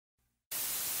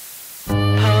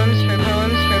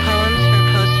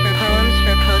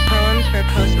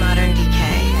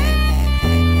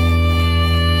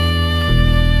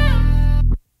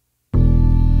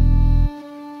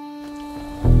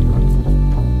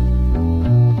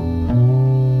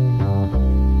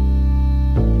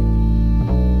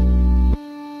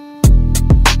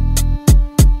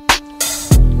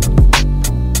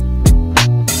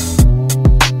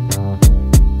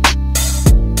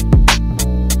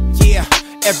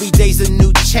Every day's a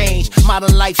new change,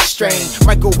 modern life strain.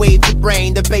 Microwave the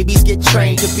brain, the babies get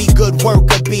trained to be good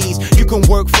worker bees. You can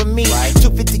work for me,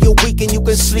 $250 a week and you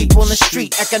can sleep on the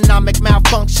street. Economic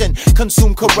malfunction,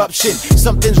 consume corruption.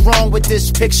 Something's wrong with this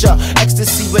picture.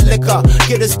 Ecstasy with liquor,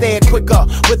 get us there quicker.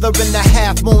 With her in the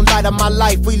half moonlight of my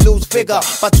life, we lose vigor.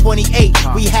 By 28,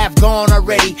 we have gone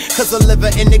already. Cause the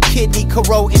liver and the kidney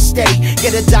corrode and steady.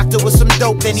 Get a doctor with some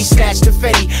dope, then he snatched the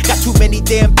fetty. Got too many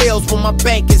damn bills when my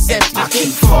bank is empty. I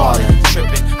keep falling,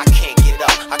 tripping, I can't get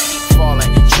up. I keep falling,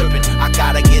 tripping, I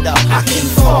gotta get up. I keep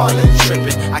falling,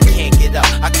 tripping, I can't get up.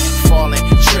 I keep falling,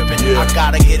 tripping, I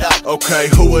gotta get up. Okay,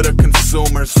 who are the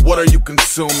consumers? What are you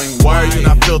consuming? Why are you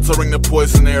not filtering the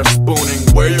poison air spooning?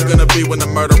 Where you gonna be when the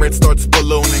murder rate starts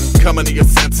ballooning? Coming to your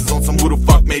senses on some who the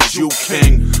fuck made you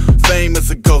king. Fame is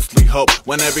a ghostly hope,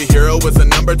 when every hero is a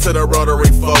number to the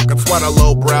rotary folk. That's why the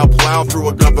lowbrow plow through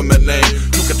a government name.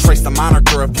 You could trace the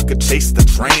moniker if you could chase the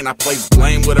train. I place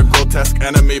blame with a grotesque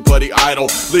enemy, but he idle,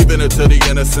 leaving it to the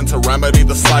innocent to remedy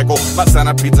the cycle. My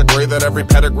centipedes agree that every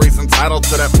pedigree's entitled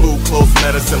to that food, close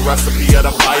medicine recipe of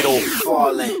the vital.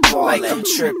 Falling, like I'm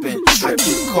tripping. I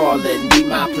keep calling, need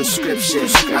my prescription.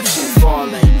 I keep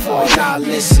falling, for y'all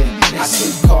listen. I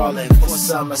keep calling for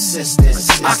some assistance.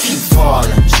 I keep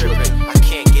falling, tripping, I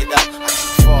can't get up. I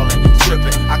keep falling,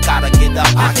 tripping, I gotta get up.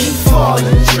 I keep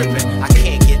falling, tripping, I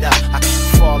can't get up. I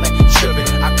keep falling,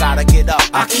 tripping, I gotta get up.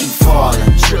 I keep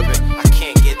falling, tripping, I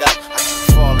can't get up. I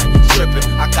keep falling,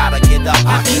 tripping, I gotta get up.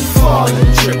 I keep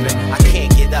falling, tripping, I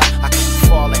can't get up. I keep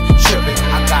falling, tripping,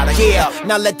 I gotta get up.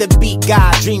 Now let the beat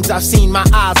guide dreams. I've seen my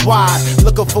eyes wide,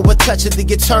 looking for a touch of the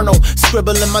eternal.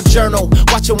 Scribble in my journal,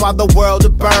 watching while the world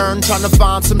will burn, trying to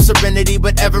find some serenity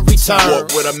with every turn.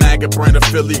 Walk with a maggot brain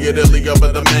affiliate, illy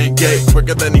over the main gate.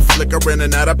 Quicker than he flicker in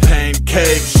and out of pain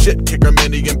cave. Shit kicker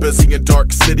mini and busy in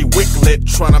dark city. Wick lit,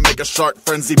 trying to make a shark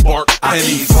frenzy bark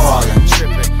pennies. I keep falling,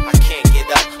 tripping, I can't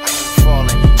get up. I keep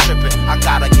falling, tripping, I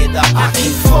gotta get up. I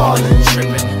keep falling,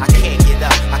 tripping, I can't get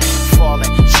up. I keep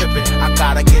falling, tripping, I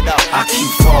gotta get up. I keep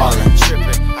falling,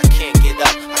 tripping, I can't get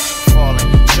up. I keep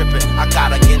falling, tripping, I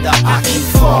gotta get up. I keep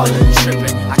falling,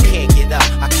 tripping, I can't get up.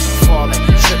 I keep falling,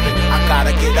 tripping, I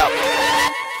gotta get up.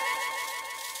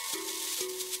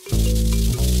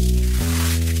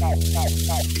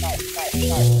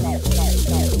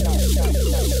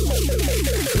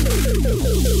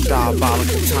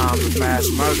 Diabolical times of mass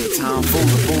murder, time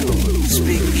fooling.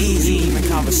 Speak easy, even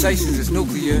conversations is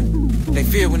nuclear. They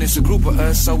fear when it's a group of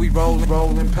us, so we roll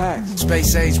in packs.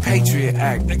 Space Age Patriot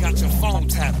Act, they got your phone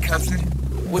tapped, cousin.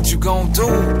 What you gon' do?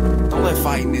 Don't let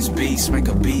fighting this beast make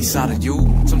a beast out of you.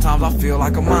 Sometimes I feel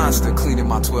like a monster cleaning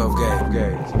my 12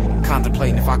 gauge.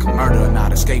 Contemplating if I can murder or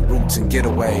not, escape routes and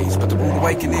getaways. But the rude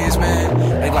awakening is,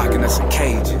 man, they locking us in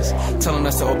cages, telling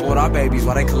us to abort our babies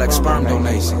while they collect sperm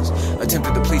donations.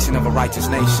 Attempted depletion of a righteous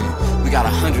nation. We got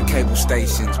 100 cable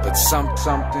stations, but something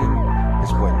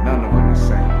is what none of them are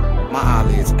saying. My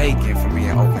eyelids aching from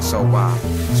being open so wide.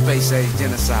 Space age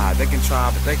genocide, they can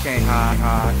try but they can't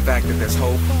hide. The fact that there's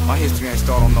hope, our history ain't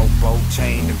start on no boat.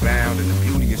 Chained and bound, and the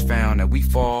beauty is found that we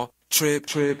fall, trip,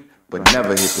 but never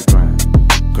hit the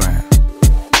ground.